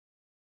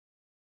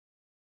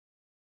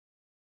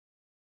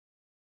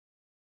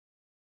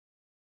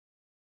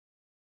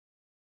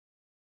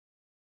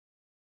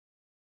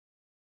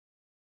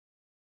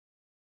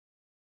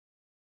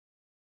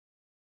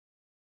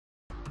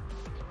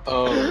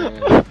Oh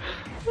man.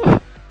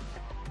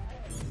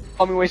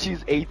 Tell me when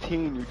she's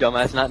 18, you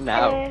dumbass, not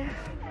now.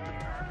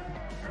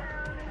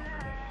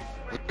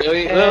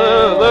 Really?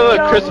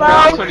 Look, Chris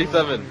Brown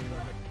 27.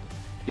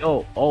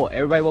 Yo, oh,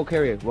 everybody vote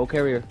carrier, vote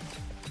carrier.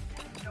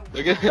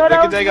 Look at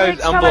that guy's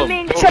emblem.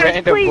 Vote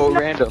random, vote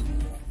random.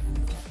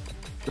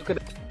 Look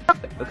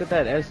at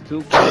that S2. You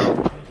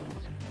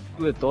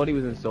would have thought he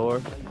was in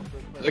store.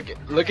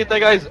 Look at that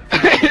guy's.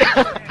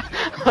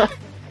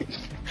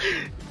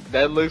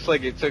 That looks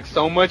like it took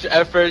so much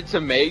effort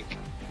to make.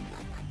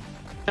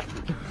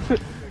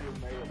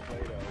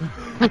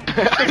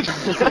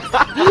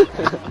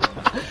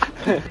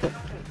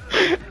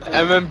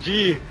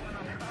 MMG.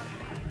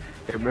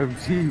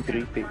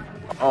 MMG.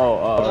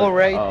 Oh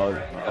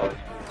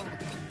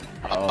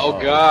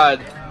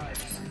God.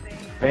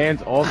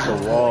 Fans off the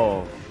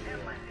wall.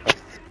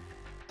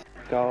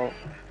 Go.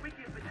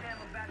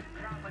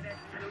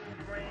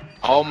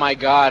 Oh my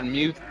God,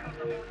 mute.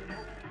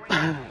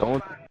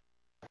 Don't.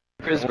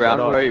 Chris Brown,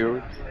 where are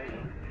you?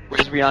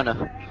 Where's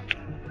Rihanna?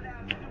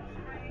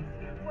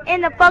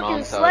 In the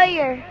fucking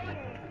Slayer.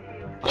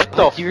 What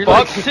the You're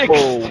fuck? like 6.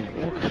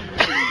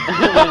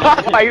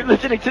 Why are you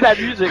listening to that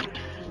music?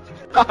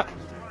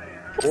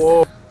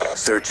 Whoa.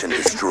 Search and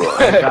destroy.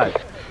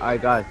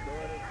 Alright guys.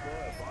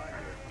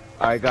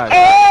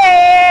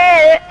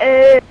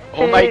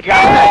 Oh my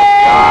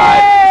God.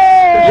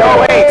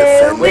 Yo,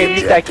 wait,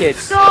 meet that kid.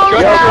 Yo,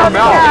 come to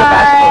the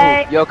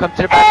basketball hoop. Yo, come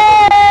to the basketball hoop.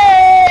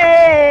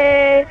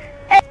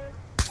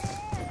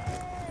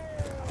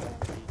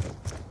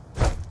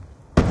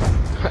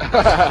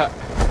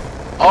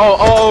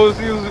 Oh,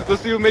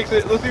 let's see who makes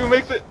it. Let's see who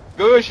makes it.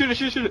 Go, shoot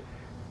it.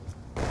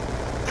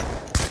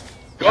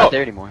 Go. Not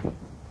there anymore.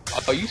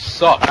 Oh, you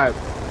suck. Alright,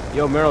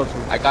 yo, Meryl,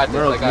 I got this.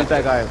 Meryl, mute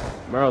that guy.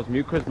 Meryl,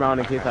 mute Chris Brown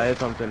in case I hit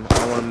something. I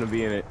don't want him to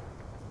be in it.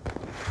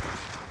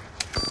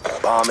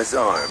 Bomb is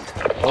armed.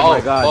 Oh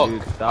my God, fuck.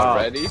 dude, stop.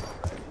 Already?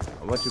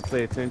 I want you to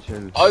pay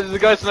attention. Oh, there's a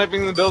guy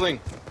sniping in the building.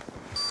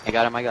 I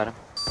got him.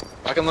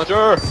 Rocket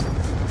launcher.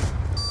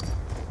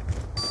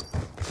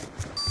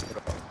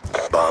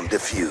 Bomb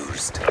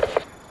defused.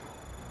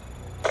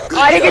 Good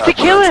I didn't get to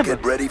job, kill let's him.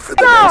 Get ready for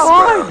the next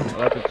round. I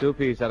got the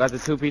 2-piece. I got the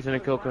 2-piece and a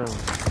kill cam.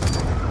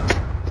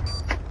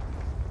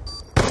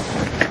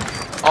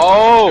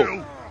 Oh,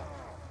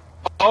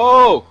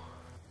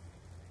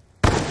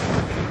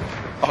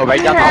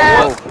 right down the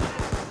hole.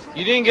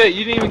 you didn't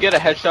even get a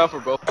headshot for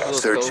both of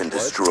those. Search and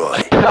destroy.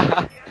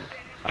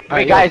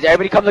 Wait, guys,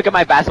 everybody come look at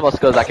my basketball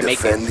skills. I can make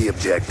Defend it. the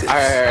objectives.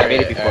 I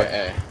made it before.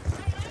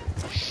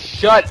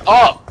 Shut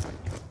up.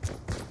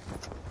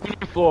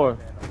 Floor.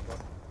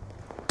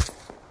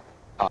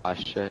 Aw,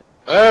 shit.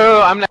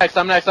 Oh, I'm next.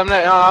 No, I'm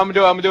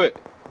gonna do it.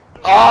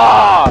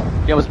 Ah!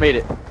 You almost made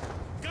it.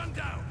 Gun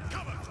down,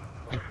 cover.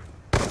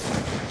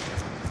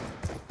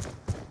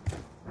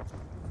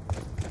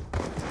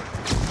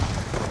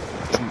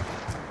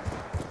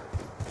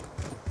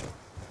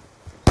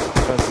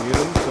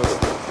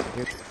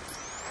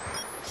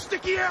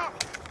 Sticky out.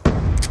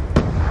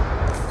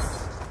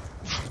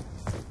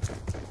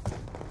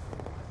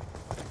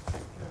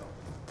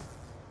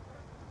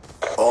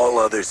 All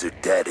others are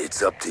dead.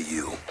 It's up to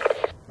you.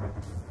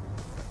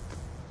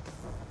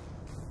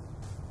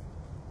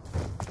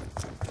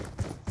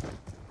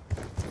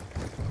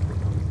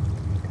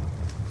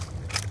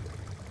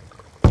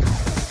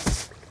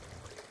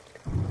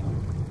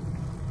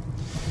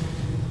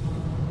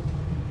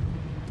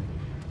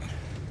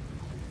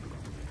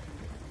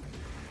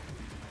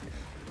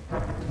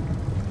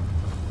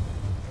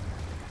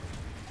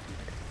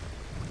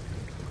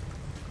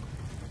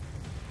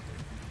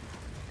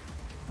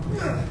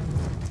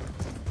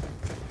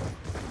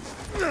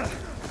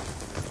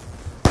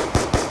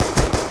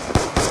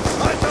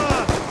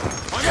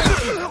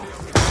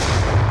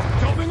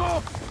 Jumping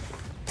off.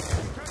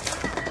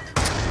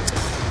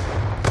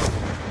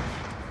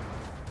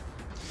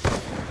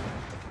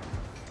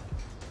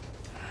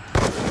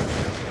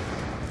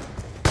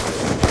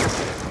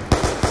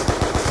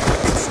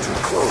 It's too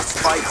close.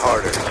 Fight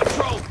harder.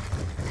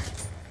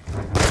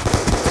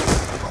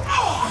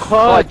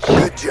 Fudge.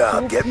 Good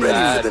job. Get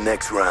ready for the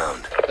next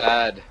round.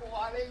 Sad.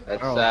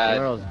 That's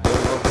sad.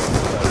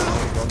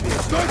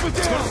 Sniper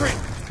down.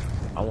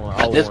 I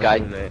want this guy.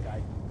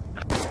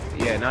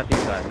 Yeah, not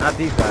these guys. Not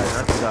these guys.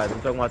 I'm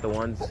talking about the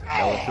ones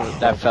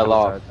That fell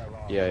off.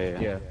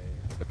 Yeah.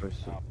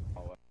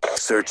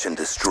 Search and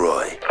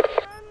destroy.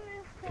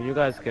 Can you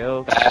guys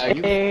kill? Hey,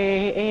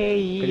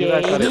 Can you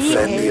guys try to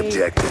Defend the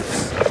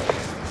objectives.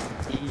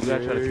 You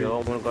guys try to kill?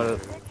 I wanna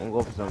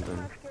go for something.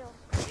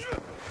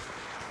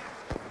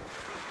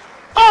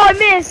 Oh, I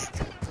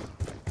missed!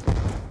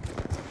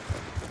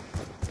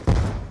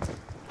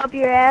 Up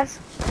your ass,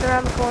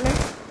 around the corner.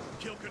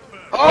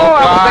 Oh,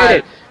 I made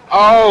it.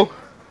 Oh.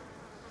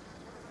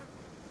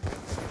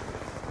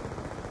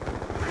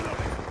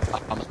 I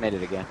almost made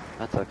it again.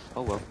 That sucks.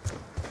 Oh well.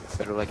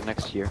 Better like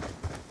next year.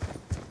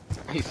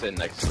 He said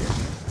next year.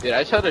 Dude,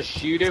 I tried to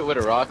shoot it with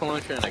a rocket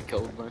launcher and I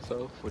killed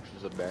myself, which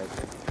was a bad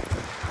thing.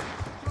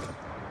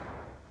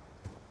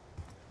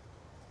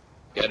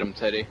 Get him,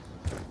 Teddy.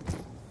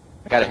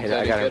 Gotta hit it.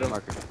 I gotta hit Get the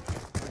him.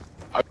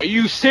 marker. Are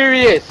you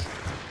serious?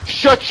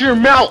 Shut your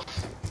mouth!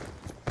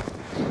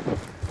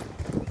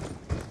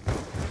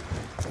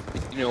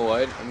 You know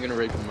what? I'm gonna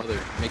rape your mother.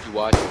 Make you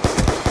watch it.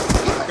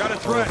 Got a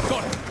threat.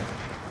 Got him.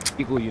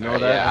 Eagle, you know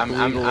that? Yeah, That's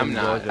illegal I'm in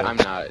not. Georgia. I'm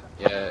not.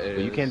 Yeah, it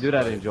But you is, can't do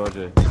that but- in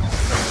Georgia.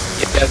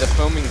 Yeah, the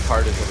filming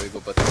part is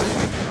illegal, but the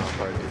raping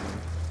part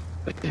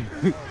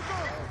isn't.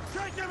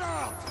 Take him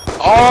out.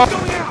 Oh!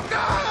 Going out.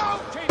 No!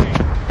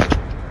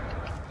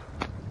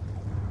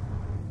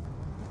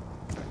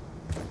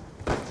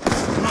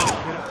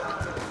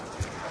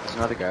 There's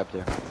another guy up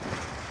there.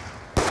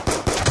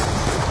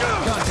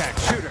 Contact.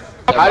 Shooter.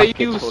 How do rocket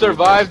you totally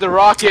survive the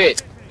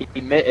rocket?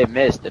 It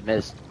missed. It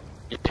missed.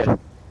 I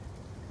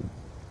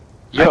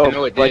Yo,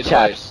 know it blood did,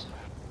 chaps.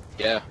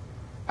 Yeah.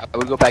 I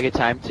would go back in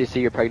time to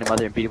see your pregnant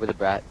mother and beat it with a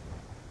brat.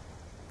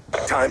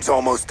 Time's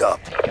almost up.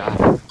 God.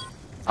 I'm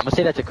gonna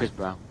say that to Chris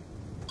Brown.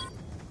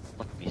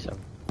 Fuck me so.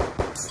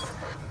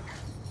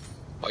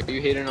 What are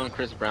you hating on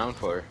Chris Brown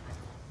for?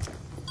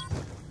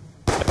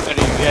 You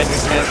had your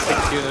chance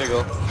 6 years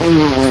ago.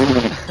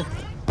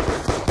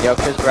 Yo,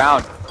 Chris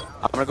Brown.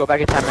 I'm gonna go back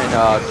in time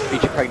and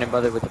beat your pregnant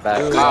mother with a bat.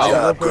 Good Wow.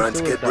 job, for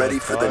Grunts. Get suicide, ready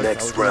for the dog.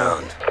 next I was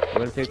round. We're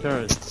gonna take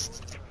turns.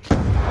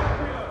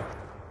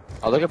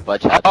 Oh, look at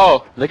butt chat.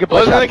 Oh, Look at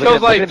butt wasn't chat. it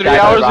killed like 3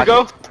 hours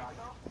ago?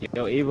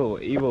 Yo, Evil,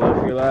 if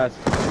you're last,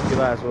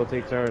 we'll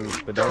take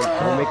turns. But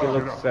don't make it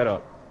look set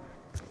up.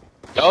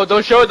 Oh,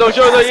 don't show it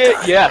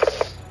yet.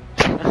 Yes.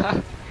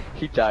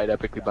 He died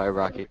epically by a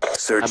rocket.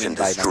 Search and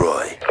by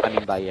destroy.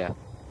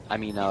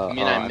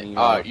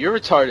 You're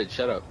retarded.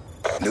 Shut up.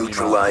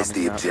 Neutralize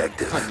the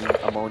objective.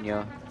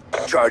 Ammonia.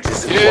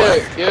 Charges Yeah,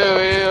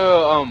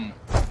 acquired.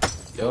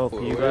 Yo,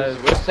 can you guys?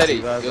 Where's Teddy?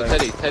 you guys, Yo,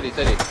 like- Teddy.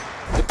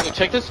 Yo,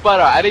 check this spot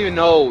out. I didn't even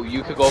know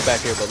you could go back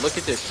here, but look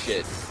at this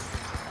shit.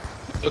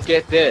 Look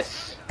at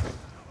this.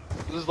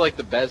 This is like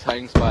the best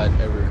hiding spot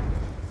ever.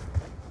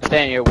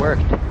 Then it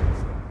worked.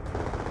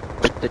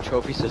 With the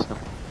trophy system.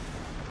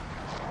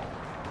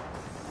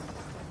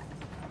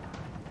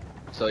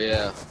 So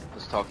yeah,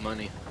 let's talk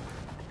money.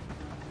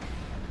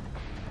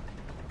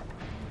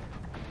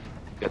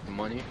 Get the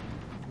money.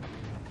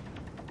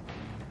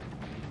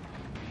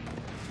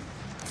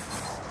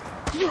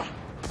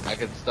 I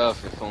get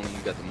stuff if only you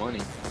got the money.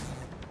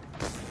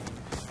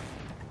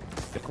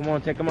 Come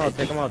on, take him out.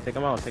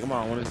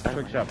 I want a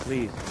trick shot,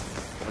 please.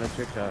 I want a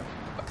trick shot.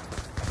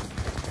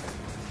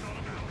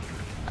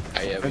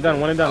 Yeah, One and done,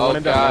 one and done, Oh, one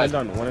and done,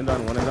 God. one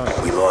and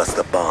done. We lost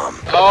the bomb.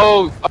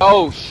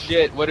 Oh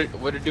shit! What it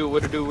do?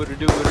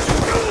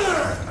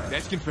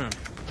 That's confirmed.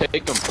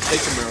 Take him,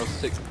 Earl.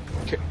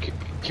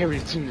 Carry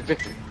the team to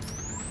victory.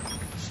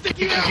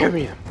 Sticky out.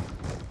 Carry him.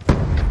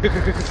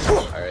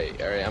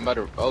 Alright, I'm about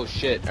to. Oh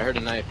shit! I heard a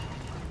knife.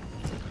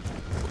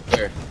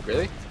 Where?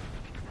 Really?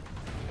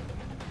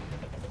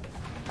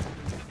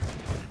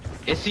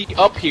 Is he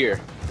up here?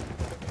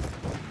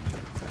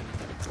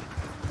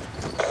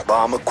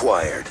 Bomb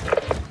acquired.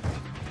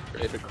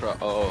 Ready to cross?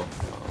 Oh.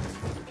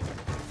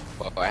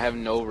 Well, I have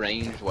no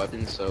ranged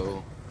weapons,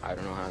 so I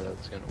don't know how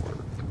that's gonna work.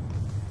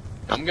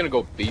 I'm gonna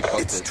go beef up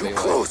It's this too guy.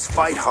 close.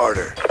 Fight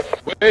harder.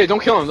 Wait,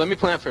 don't kill him. Let me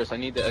plant first. I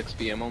need the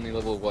XP. I'm only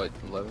level, what,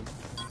 11?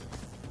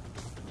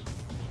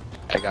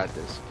 I got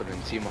this. Put an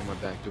team on my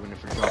back, doing it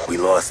for John. We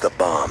lost the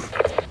bomb.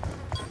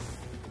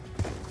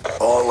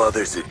 All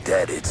others are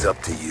dead. It's up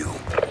to you.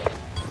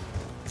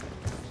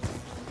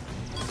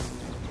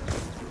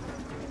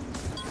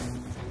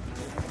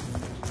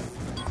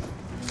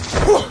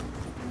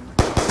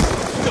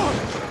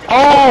 We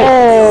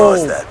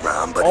lost that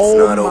round, but it's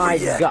not over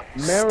yet.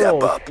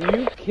 Step up. Are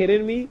you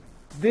kidding me?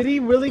 Did he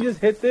really just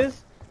hit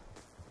this?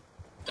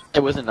 It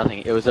wasn't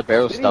nothing. It was a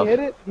barrel Did stuff. he hit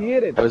it? He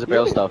hit it. It was a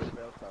barrel stuff.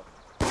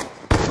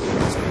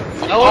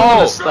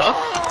 Oh!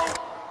 Stuff?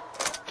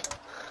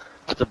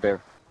 It's a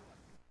bear.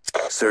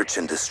 Search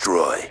and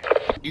destroy.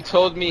 You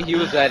told me he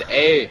was at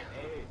A.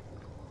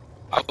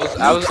 I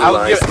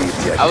Neutralize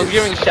the I was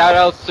giving shout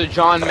outs to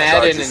John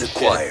Madden Charges and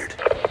shit. acquired.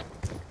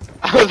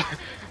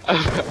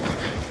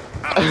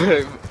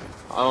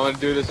 I want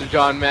to do this to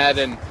John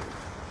Madden.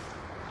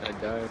 I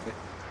died.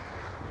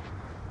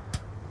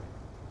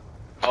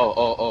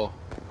 Oh.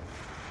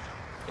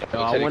 Yo,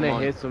 I want to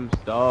hit some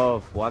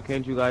stuff. Why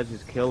can't you guys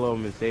just kill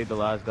him and save the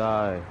last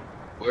guy?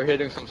 We're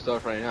hitting some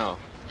stuff right now.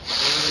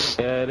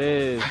 Yeah, it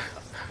is.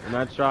 And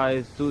I try,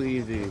 it's too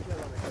easy.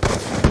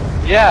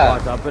 Yeah.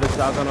 Watch, I'll put a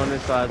shotgun on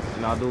this side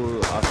and I'll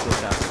still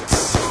capture.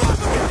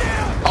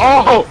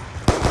 Oh!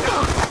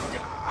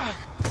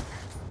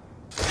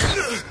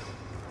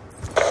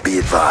 Be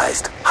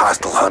advised.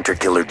 Hostile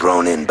hunter-killer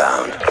drone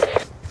inbound.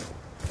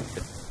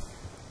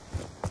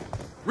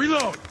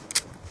 Reload.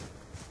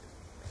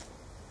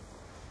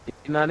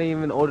 You're not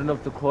even old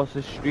enough to cross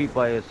the street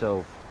by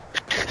yourself.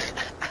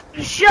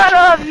 Shut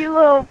up, you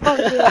little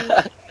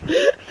fucking.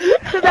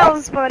 That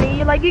was funny.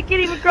 You're like, you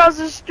can't even cross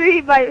the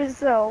street by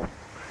yourself.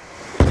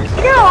 You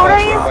know how old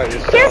I am?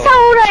 Guess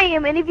how old I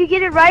am, and if you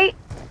get it right,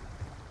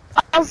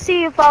 I'll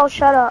see if I'll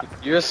shut up.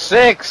 You're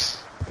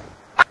 6.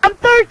 I'm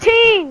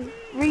 13,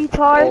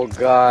 retard.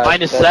 God.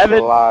 Minus 7.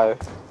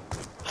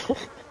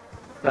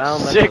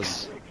 Sound like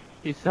 6.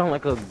 You sound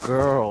like a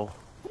girl.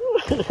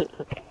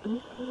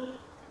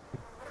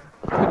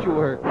 What you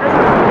were?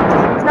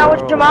 It's not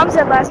what your mom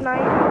said last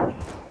night.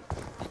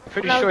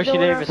 Pretty When I was sure she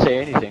doing didn't her- even say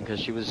anything because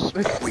she was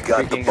We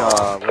got the freaking,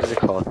 bomb. what is it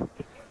called?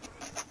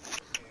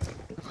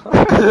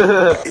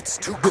 It's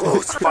too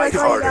close. That's Fight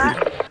all you harder.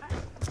 got?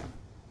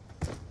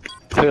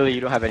 Clearly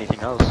you don't have anything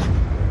else.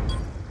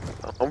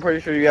 I'm pretty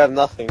sure you have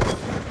nothing.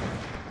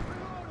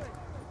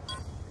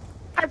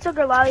 I took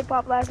her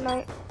lollipop last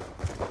night.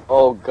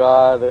 Oh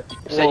god. You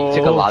said you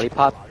took a Whoa.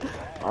 lollipop?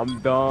 I'm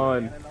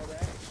done.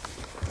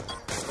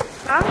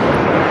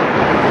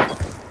 Huh?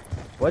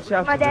 Watch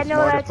out My for the dad know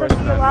that I smartest took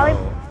person your I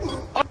lollipop.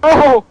 know.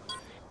 Oh!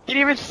 He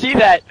didn't even see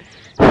that!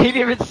 He didn't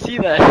even see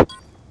that!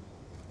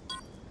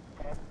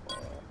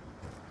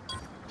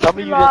 Tell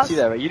me We you didn't lost. see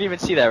that, right? You didn't even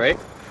see that, right?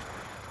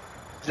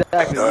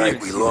 Exactly, you Alright,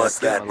 didn't we even see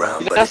lost that Damn,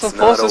 round, You're but not it's not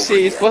supposed to over see it,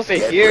 you're yet. supposed to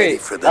Get hear ready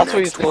it. for the That's what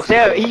you're next supposed one.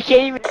 to Yeah, he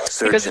can't even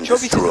Search because the and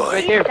trophy system destroy.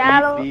 right there.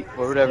 Dalo, Beep, beep,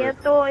 or whatever.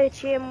 siento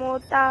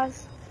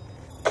echemotas.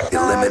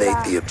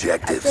 Eliminate the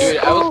objectives. Dude,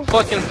 I was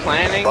fucking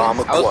planning. Bomb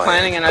I was acquired.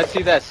 planning, and I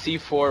see that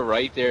C4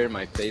 right there in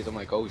my face. I'm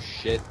like, oh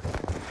shit.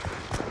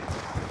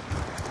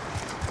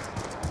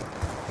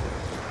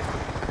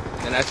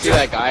 And I see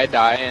that guy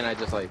die, and I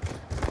just like.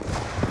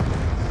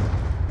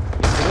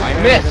 I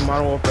This man was missed. in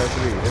Modern Warfare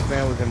 3. This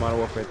man was in Modern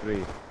Warfare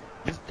 3.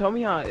 Just tell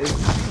me how is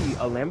he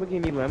a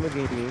Lamborghini?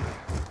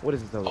 What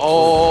is this?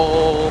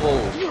 Oh,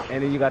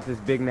 And then you got this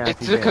big nasty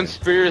it's a van.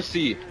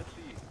 conspiracy.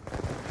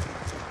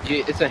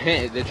 Yeah, it's a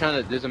hint. They're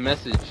trying to. There's a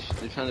message.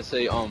 They're trying to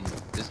say,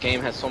 this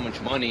game has so much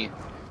money.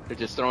 They're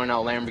just throwing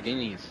out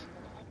Lamborghinis.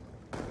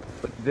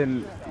 But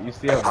then you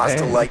see a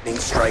Hostile van. lightning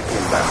strike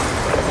inbound.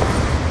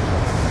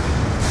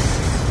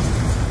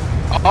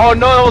 Oh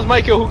no, that was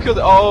my kill. Who killed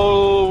it?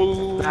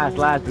 Oh.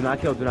 Last, do not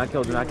kill. Where's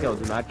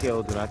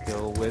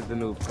the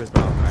noob? Chris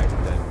Brown. Alright, he's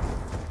dead.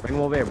 Bring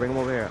him over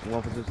here, I'm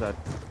going for suicide.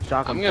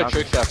 Shock him, I'm gonna shock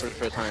trick him. shot for the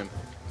first time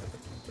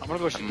I'm gonna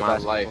go shoot in the my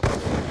basketball.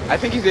 life. I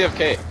think he's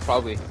AFK.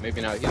 Probably. Maybe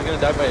not. He's gonna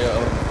die by Go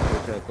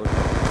check. Oh,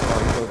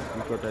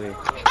 he's so ready.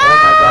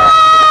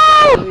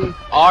 Oh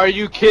Are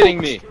you kidding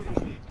me?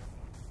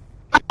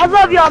 I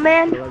love y'all,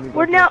 man.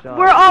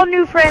 We're all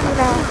new friends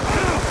now.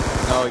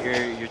 No,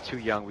 you're too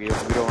young. We don't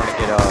want to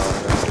get my god.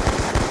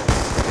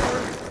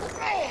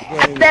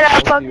 I bet I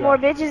fuck more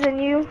bitches than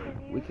you.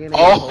 We can't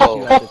Oh.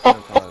 even post you at the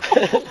same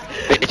time.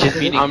 bitches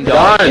meaning I'm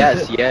dog. done.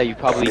 Yes, yeah, you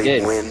probably Big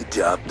did. win,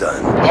 job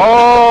done.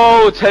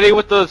 Oh, Teddy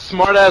with the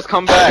smart ass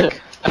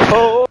comeback.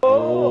 Oh,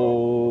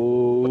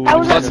 That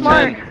was Plus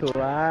smart. 10.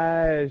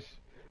 Clash.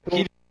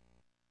 He-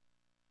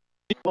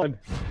 One.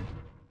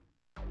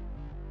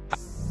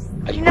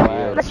 You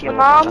know, that's your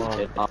mom.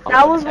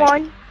 That was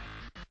one.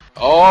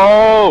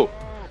 Oh.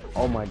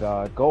 Oh my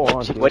god, go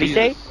on. Kid. What'd he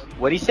say? Jesus.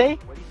 What'd he say?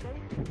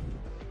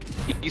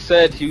 He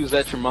said he was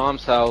at your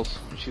mom's house.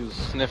 She was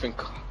sniffing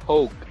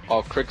coke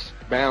off Crick's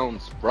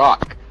Bounds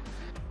rock.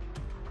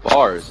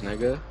 Bars,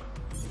 nigga.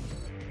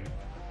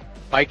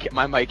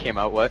 My mic came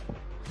out. What?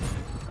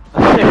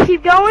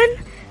 Keep going?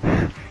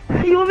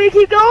 You want me to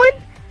keep going?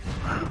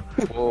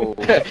 Whoa.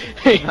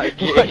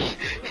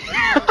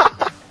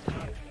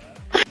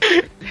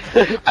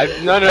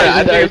 No,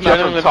 I think it's not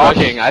from Adrenaline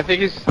talking. rush. I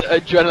think it's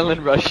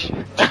Adrenaline rush.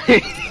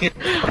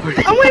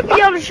 I'm waiting for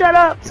y'all to shut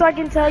up so I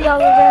can tell y'all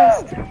the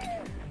rest.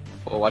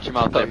 Well, watch your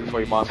mouth there before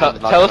your mom Tell,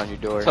 comes tell knocking us, on your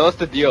door. tell us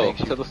the deal. Thanks,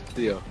 you. Tell us the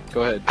deal.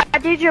 Go ahead. I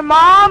did your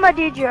mom, I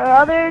did your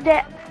other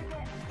dad.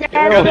 What?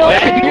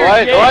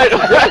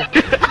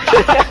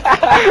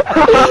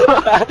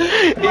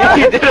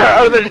 You did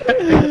our other.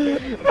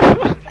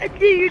 I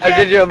did your I dad.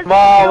 did your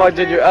mom, I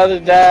did your other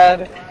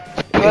dad.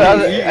 What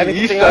other, He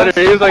anything stuttered.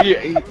 else? He was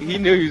like, he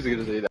knew he was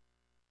gonna say that.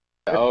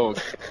 Oh,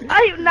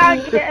 I am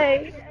not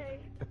gay.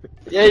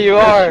 Yeah, you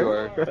yes, are. you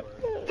are.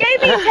 Gay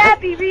means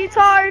happy,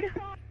 retard.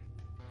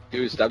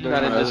 Dude, stop doing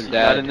Not in my this, other not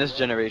dad. in this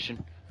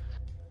generation.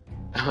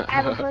 I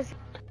have a pussy.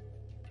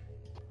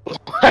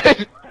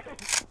 What?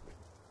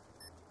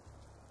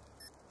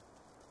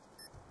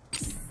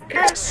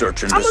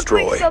 Search and I'm a quick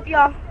destroy. scope,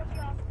 y'all.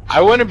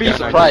 I wouldn't be Yeah,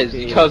 surprised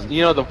 19. because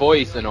you know the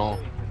voice and all.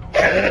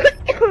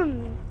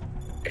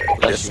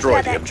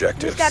 Destroy the Just got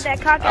objectives.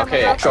 that cock out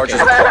Okay. my mouth. Charges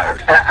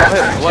acquired.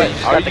 What? You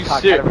just Are got the you cock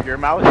out serious? of your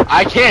mouth?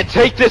 I can't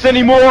take this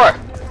anymore.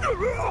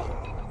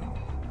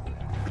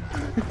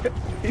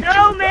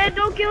 No, man,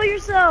 don't kill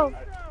yourself.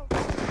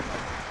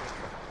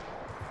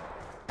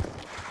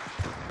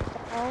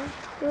 Oh,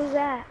 who's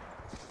that?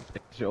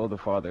 It's your older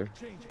father.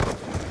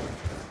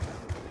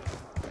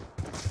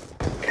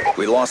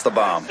 We lost the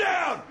bomb.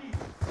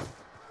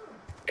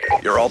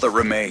 You're all that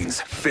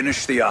remains.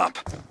 Finish the op.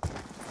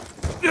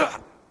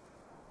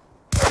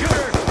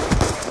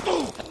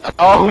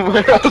 Oh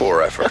my god.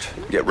 Poor effort.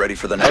 Get ready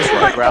for the next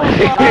round.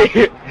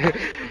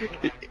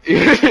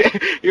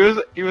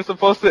 He was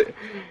supposed to.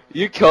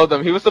 You killed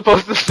him. He was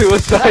supposed to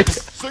suicide.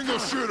 Single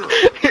shooter.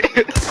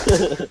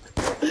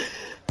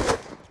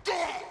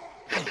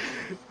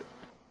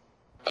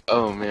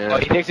 Oh man. Oh,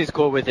 he thinks he's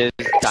cool with his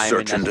diamond.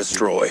 Search and that's-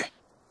 destroy.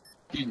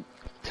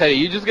 Teddy,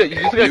 you just got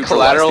Neutralize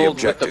collateral the with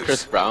the objectives.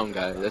 Chris Brown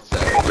guy. That's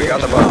sad. We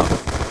got the bomb.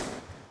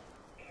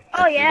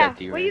 yeah. got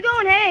D Where you rank.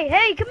 going?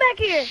 Hey, come back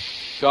here.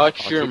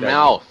 Shut your keep that.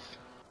 mouth.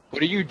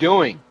 What are you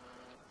doing?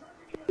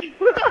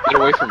 Get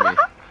away from me.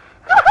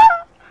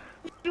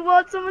 You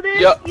want some of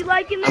this? Yo, You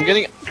liking this?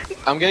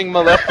 I'm getting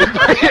molested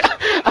by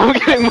I'm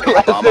getting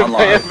molested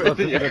by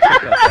everything.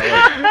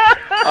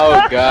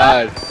 Oh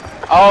god.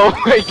 Oh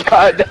my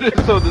god, that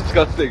is so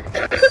disgusting.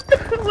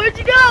 Where'd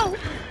you go?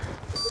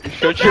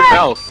 Shut your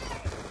mouth.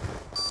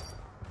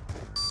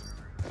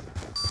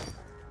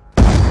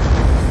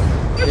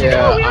 Where'd you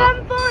go? We're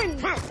having fun.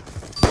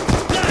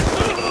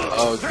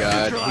 Oh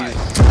god,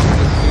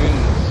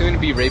 he's soon to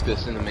be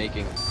rapist in the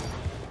making.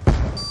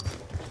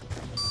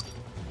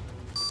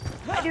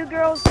 I do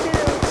girls too.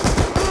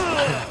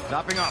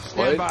 Stopping off.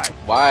 Stand What?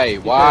 by.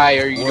 Why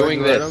are you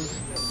doing this?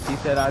 He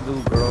said I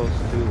do girls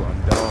too.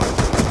 I'm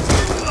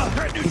done.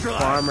 Threat He's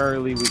neutralized.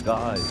 primarily with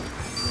guys.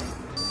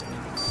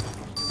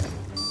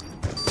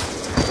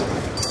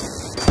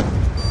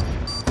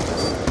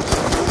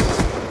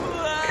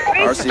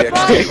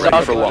 RCX is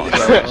ready for launch.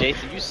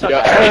 Jason, you suck.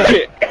 Yeah,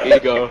 here you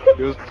go. It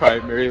was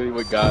primarily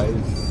with guys.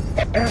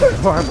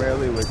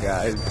 Primarily with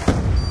guys.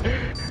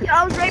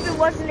 I was raping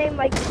what's the name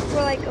like for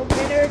like a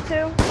minute or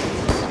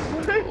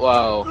two.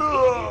 Wow.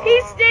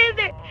 He's standing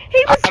there.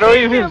 He was I don't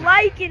standing there even-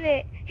 liking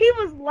it. He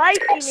was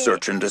liking it.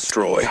 Search and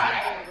destroy.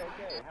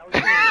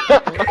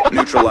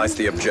 Neutralize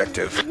the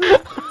objective.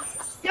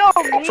 Yo,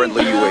 me,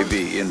 Friendly bro.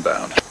 UAV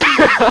inbound.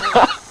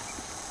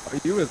 Are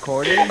you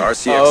recording?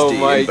 RCXD Oh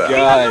my inbound. What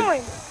god. are you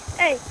doing?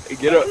 Hey,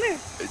 Get up. come here.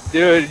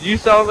 Dude, you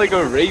sound like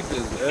a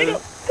rapist, Come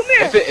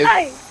man. here.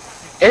 Hey.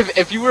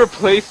 If you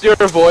replaced your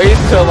voice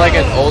to like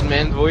an old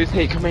man's voice,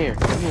 hey, come here.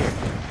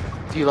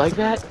 Do you like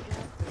that?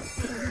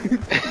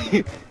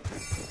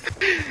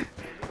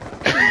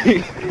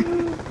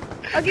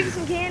 I'll give you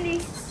some candy.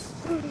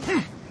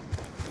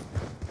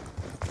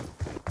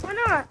 Why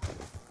not?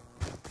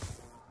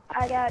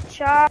 I got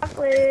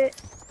chocolate.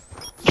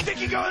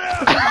 Sticky going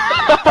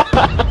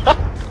out.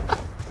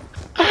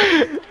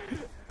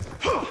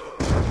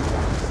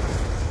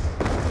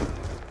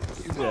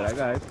 He said I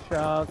got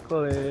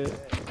chocolate.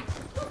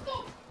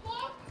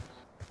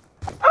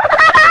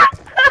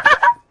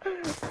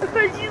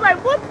 She's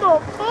like, what the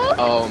fuck?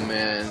 Oh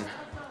man.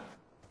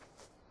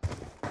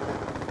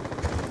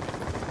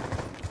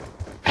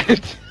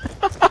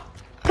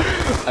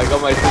 I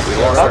got my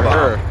sister lost right the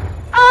her.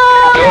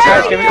 Oh, Yo,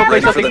 guys, can we go play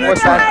Ready for something the more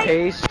next fast round.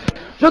 paced?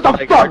 Shut the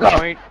Like fuck up!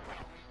 Hardpoint?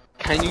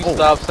 Can you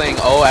stop saying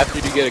oh after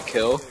you get a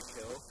kill?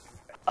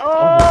 Oh.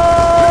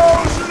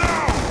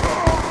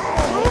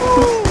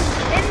 Ooh,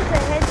 it is a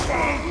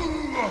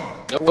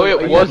headshot. No, it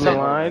Are you wasn't.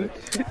 blind?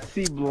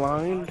 See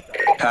blind?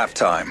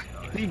 Halftime.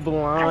 See I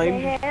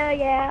blind? said,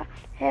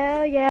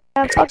 hell yeah,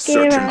 fucking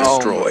Search and right.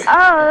 destroy.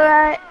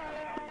 Alright.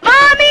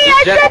 Mommy,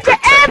 I said the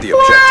Protect the F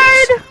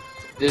word!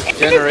 This And this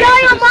generation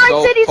guy on is mine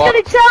so said he's gonna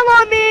fucked. tell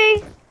on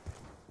me!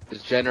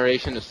 This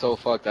generation is so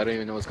fucked. I don't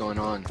even know what's going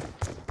on.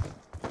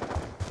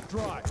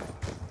 Drive.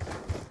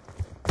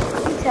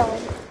 I'm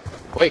telling.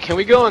 Wait, can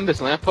we go on this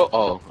lamp post?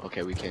 Oh,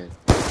 okay, we can.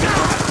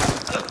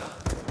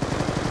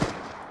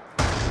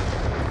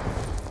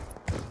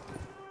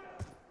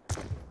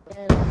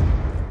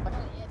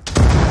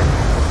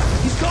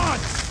 He's gone.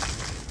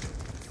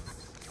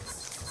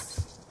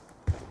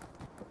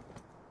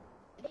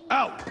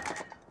 Out.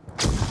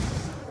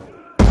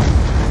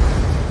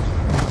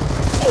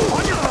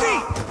 On your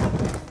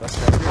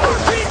feet.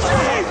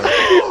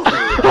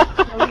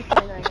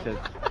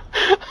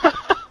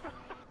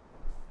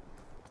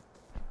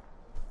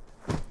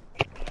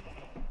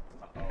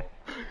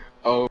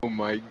 Oh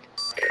my.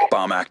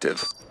 Bomb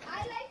active.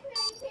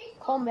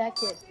 Come back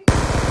here.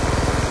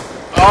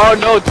 Oh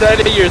no,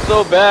 Teddy, you're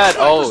so bad.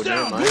 Oh, never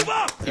Down. mind. Move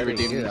up. He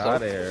redeemed Get himself.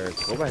 out of here.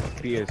 Go back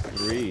to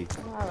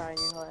PS3. Alright,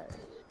 you're hilarious.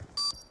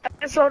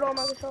 I sold all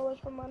my controllers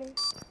for money.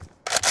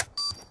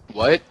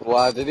 What?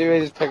 Wow, did you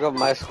really just pick up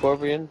my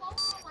scorpion?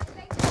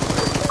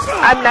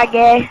 I'm not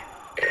gay.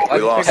 We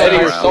lost Teddy,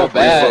 that you're round. so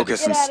bad.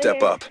 Refocus and Get outta step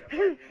here. up.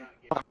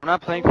 I'm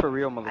not playing for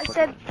real, I motherfucker.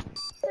 said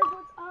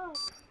what's up?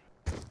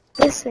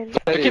 Listen.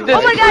 Look at Look this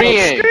Oh my god,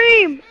 it's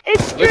pre-aim. Scream!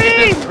 It's Look at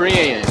this Scream!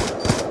 pre-aim.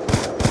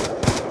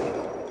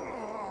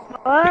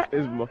 What?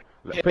 His mo-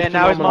 Yeah,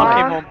 now his mom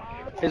came home.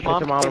 His Put mom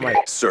your mom on came the home.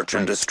 mic. Search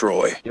and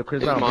destroy. Yo,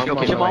 Chris, His put mom- your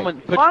Put your mom on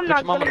on, put I'm your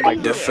not mom on the gonna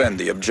mic. do it. Defend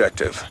the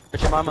objective.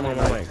 Put your mom the on mic.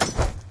 the Put mic. your mom on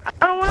the mic.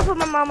 I don't want to put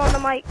my mom on the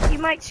mic. You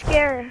might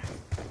scare her.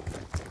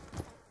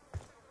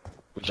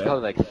 She's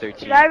probably like 13.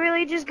 Should I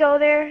really just go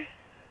there?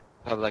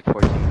 Probably like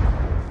 14.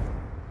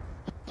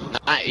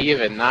 Not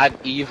even, not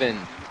even.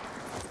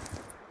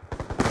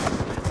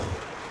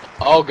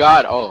 Oh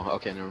god, oh,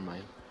 okay, never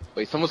mind.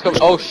 Wait, someone's coming.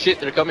 Oh shit,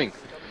 they're coming.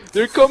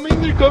 They're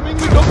coming, they're coming,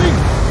 they're coming.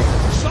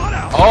 Shot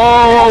out.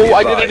 Oh, Be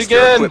I did it advised, your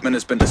again. equipment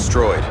has been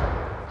destroyed.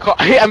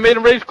 Hey, I made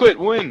him rage quit,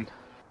 win.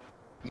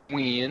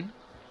 Win.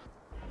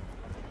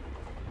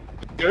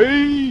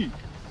 Yay!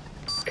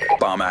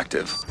 Bomb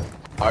active.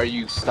 Are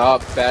you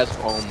stop fast?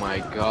 Oh my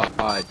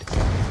god.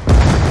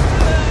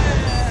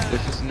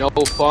 This is no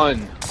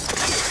fun.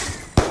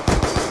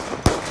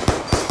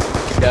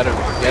 Get him,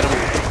 get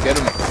him, get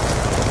him.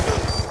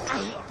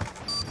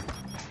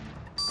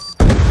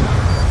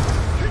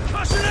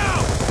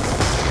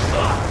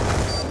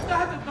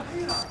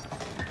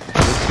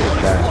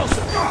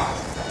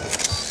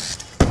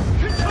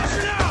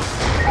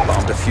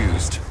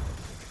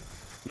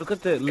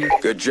 Look at the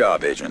Good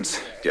job,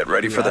 agents. Get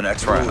ready for the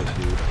next round. Look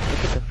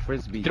at the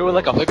frisbee. Throw it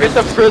like a Look frisbee.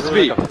 at the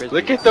frisbee.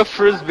 Look at the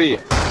frisbee.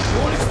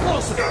 One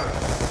explosive.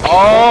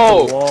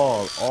 Oh!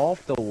 Wall,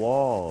 off the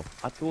wall.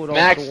 I threw it off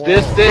Max the wall.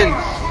 distance.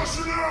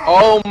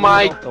 Oh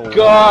my Off the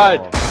god.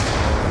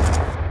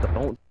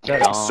 wall.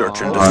 Don't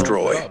Search and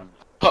destroy.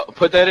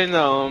 Put that in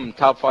the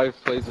top 5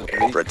 plays of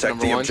least Protect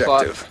number the 1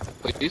 objective.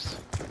 slot, please.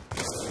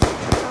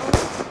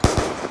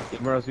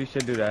 Bros, we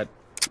should do that.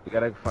 We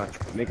gotta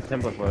make a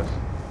template for us.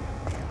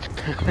 We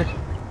should do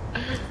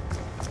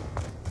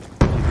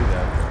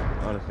that,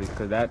 honestly,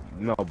 cause that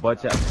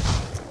butt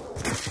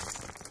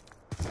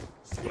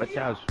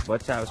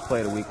chops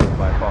play of the week was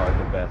by far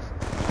the best.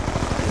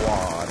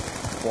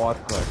 Quad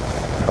clutch.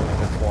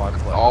 The quad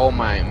clutch. Oh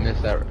my, I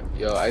missed that.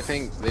 Yo, I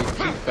think they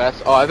keep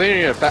fast. Oh, I think they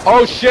need a fast.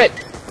 Oh shit!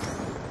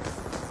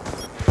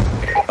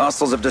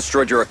 Hostiles have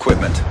destroyed your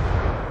equipment.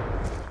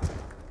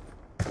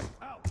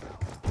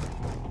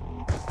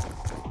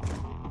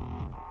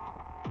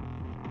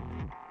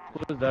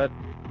 Who is that?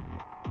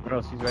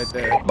 Bro, he's right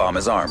there. Bomb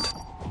is armed.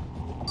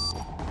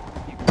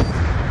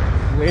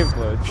 Wave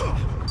clutch.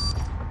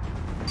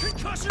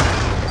 Concussion.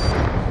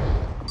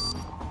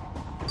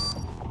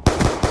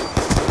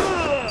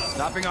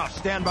 Stopping off.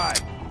 Stand by.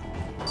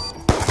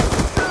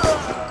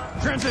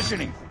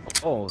 Transitioning.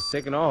 Oh,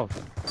 taking off.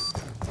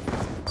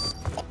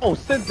 Oh,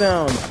 sit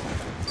down.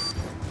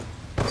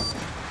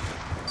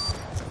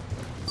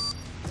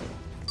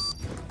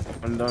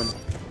 I'm done.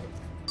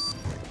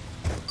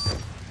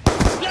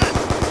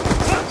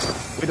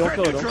 Wait, don't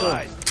kill it, don't kill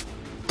it.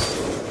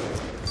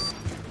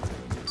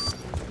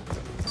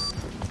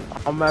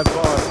 I'm that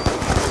far.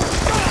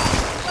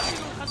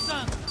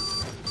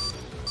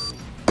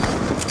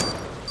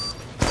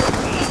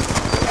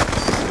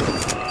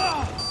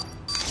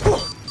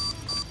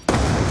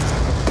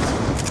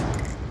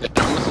 I'm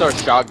gonna start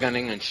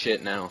shotgunning and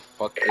shit now.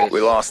 Fuck this.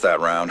 We lost that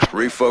round.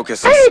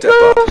 Refocus and step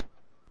up.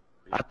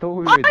 I thought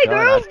we were done.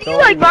 girls, do you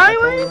like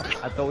violence?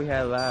 I thought we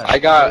had last. I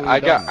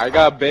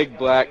got big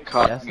black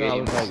cock That's what I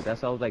was games. like.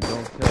 That's what I was like.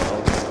 Don't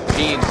kill.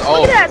 Beans. Look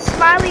Oh, at that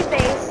smiley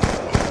face.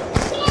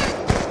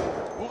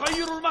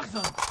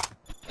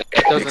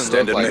 it doesn't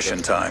Extended look like mission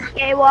it. time.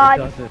 Gay wad.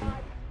 Doesn't.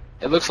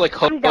 It looks like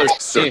I'm colors.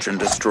 Search and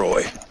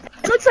destroy.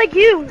 Looks like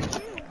you.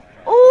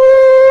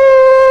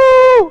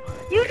 Ooh!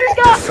 You just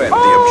got. Defend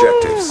oh!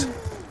 the objectives.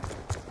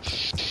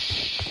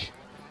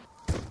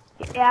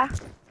 Yeah,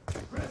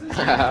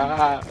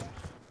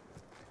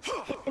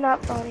 you're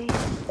not funny.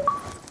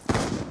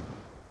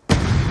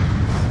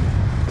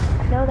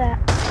 I know that.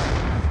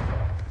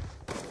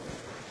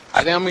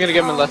 I think I'm gonna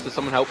get molested.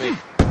 Someone help me.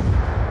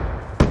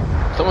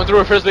 Someone threw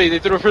a frisbee. They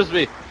threw a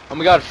frisbee. Oh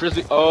my god,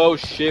 frisbee. Oh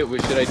shit,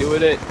 what should I do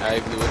with it? I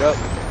blew it up.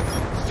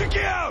 Stick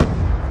it out.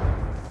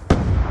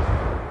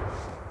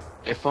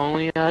 If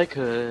only I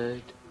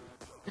could.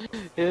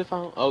 If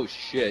I. Oh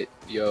shit,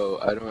 yo,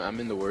 I'm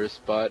in the worst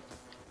spot.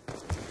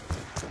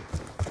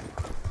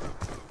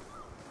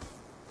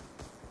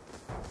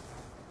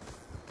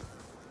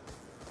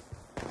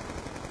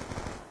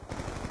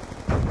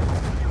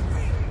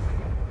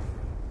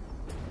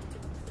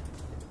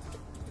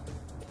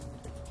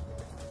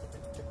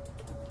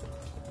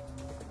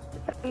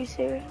 Are you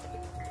serious?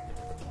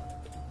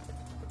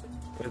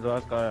 Where's the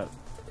last guy at?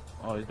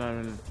 Oh, he's not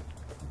even.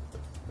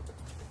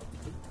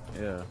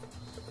 Yeah.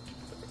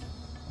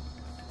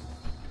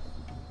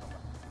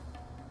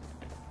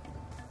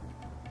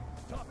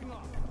 Topping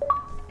off.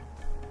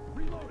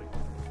 Reloading.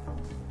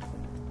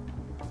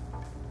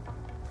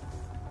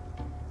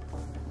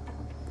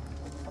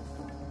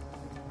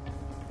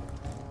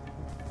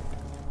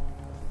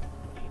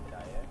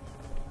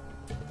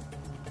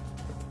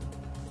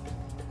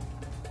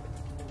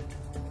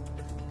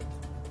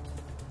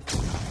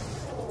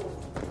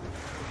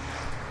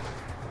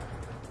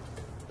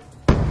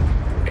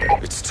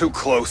 It's too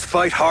close.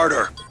 Fight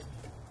harder.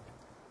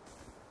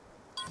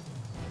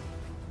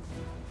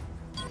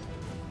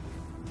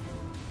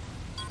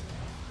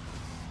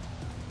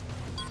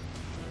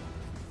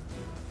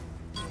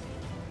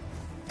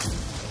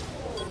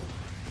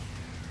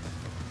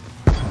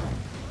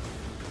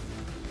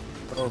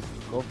 Go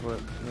for it.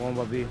 One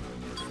by B.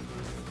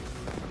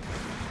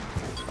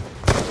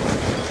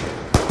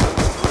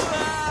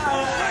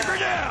 Sniper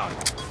down.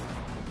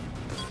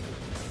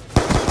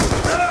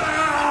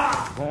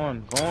 Go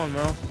on,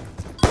 bro.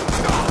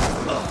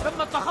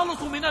 تم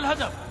التخلص من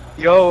الهدف.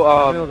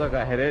 Yo, Feels like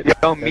I hit it. yo,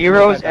 That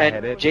Miros feels like I hit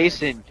and it.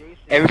 Jason.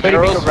 Everybody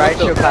Miros make a ride with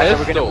the show class and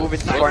we're pistol. gonna move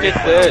into Look sparring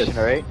at this. formation,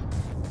 alright?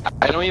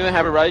 I don't even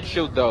have a ride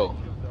shield though.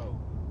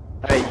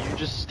 Alright, you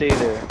just stay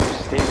there.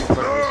 Just stay in front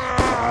of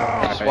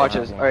us. Just Alright, watch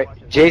us.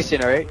 Alright,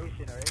 Jason, alright?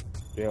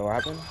 Yeah, what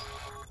happened?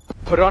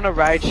 Put on a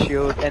ride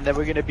shield and then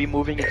we're gonna be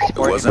moving in It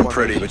sparring wasn't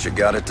pretty, formation. but you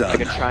got it done.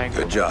 Like a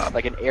triangle. Good job.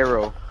 Like an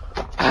arrow.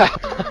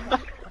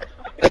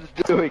 Let's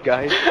do it,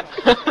 guys.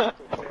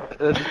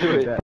 Let's do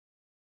it.